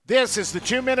This is the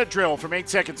 2-Minute Drill from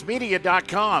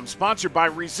 8secondsmedia.com, sponsored by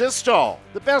Resistol,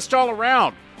 the best all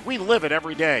around. We live it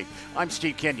every day. I'm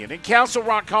Steve Kenyon. In Castle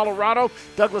Rock, Colorado,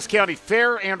 Douglas County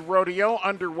Fair and Rodeo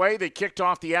underway. They kicked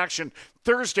off the action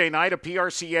Thursday night, a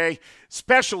PRCA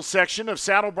special section of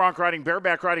saddle bronc riding,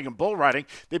 bareback riding, and bull riding.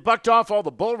 They bucked off all the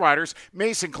bull riders.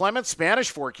 Mason Clements, Spanish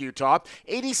Fork, Utah,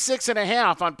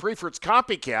 86.5 on Prefert's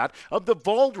copycat of the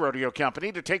Vold Rodeo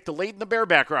Company to take the lead in the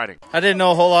bareback riding. I didn't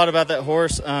know a whole lot about that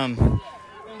horse.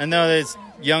 I know that it's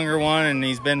younger one, and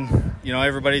he's been,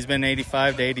 everybody's been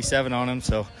 85 to 87 on him,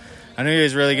 so I knew he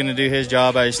was really going to do his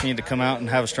job. I just need to come out and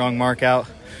have a strong mark out,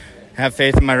 have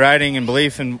faith in my riding and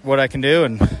belief in what I can do,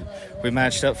 and we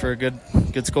matched up for a good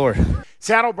score.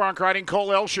 Saddle bronc riding,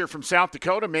 Cole Elsher from South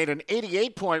Dakota made an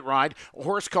 88-point ride, a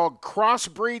horse called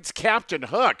Crossbreed's Captain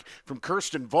Hook from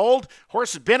Kirsten Vold.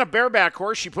 Horse has been a bareback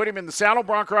horse. She put him in the saddle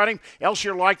bronc riding.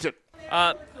 Elsher liked it.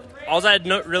 All I had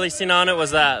really seen on it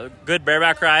was good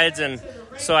bareback rides, and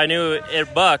so I knew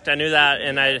it bucked. I knew that,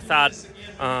 and I thought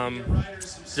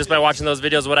just by watching those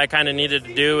videos what I kind of needed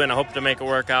to do, and I hope to make it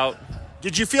work out.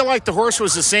 Did you feel like the horse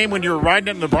was the same when you were riding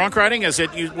it in the bronc riding as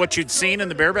what you'd seen in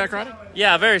the bareback riding?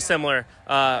 Yeah, very similar.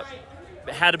 The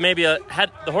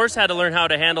horse had to learn how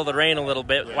to handle the rein a little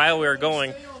bit while we were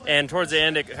going, and towards the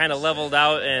end it kind of leveled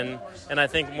out, and I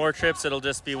think more trips it'll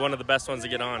just be one of the best ones to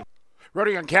get on.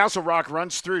 Rodeo in Castle Rock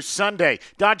runs through Sunday.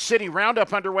 Dodge City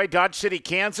Roundup underway, Dodge City,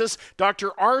 Kansas.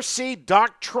 Dr. R.C.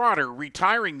 Doc Trotter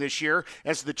retiring this year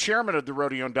as the chairman of the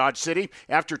rodeo in Dodge City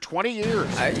after 20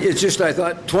 years. I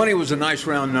thought 20 was a nice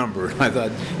round number. I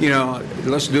thought,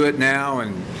 let's do it now,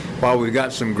 and while we've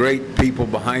got some great people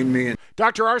behind me.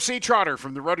 Dr. R.C. Trotter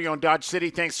from the rodeo in Dodge City,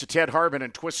 thanks to Ted Harbin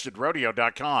and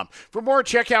TwistedRodeo.com. For more,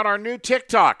 check out our new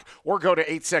TikTok or go to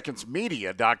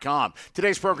 8secondsmedia.com.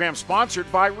 Today's program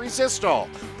sponsored by Resistol,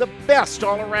 the best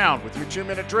all around with your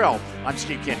 2-Minute Drill. I'm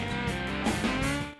Steve Kenyon.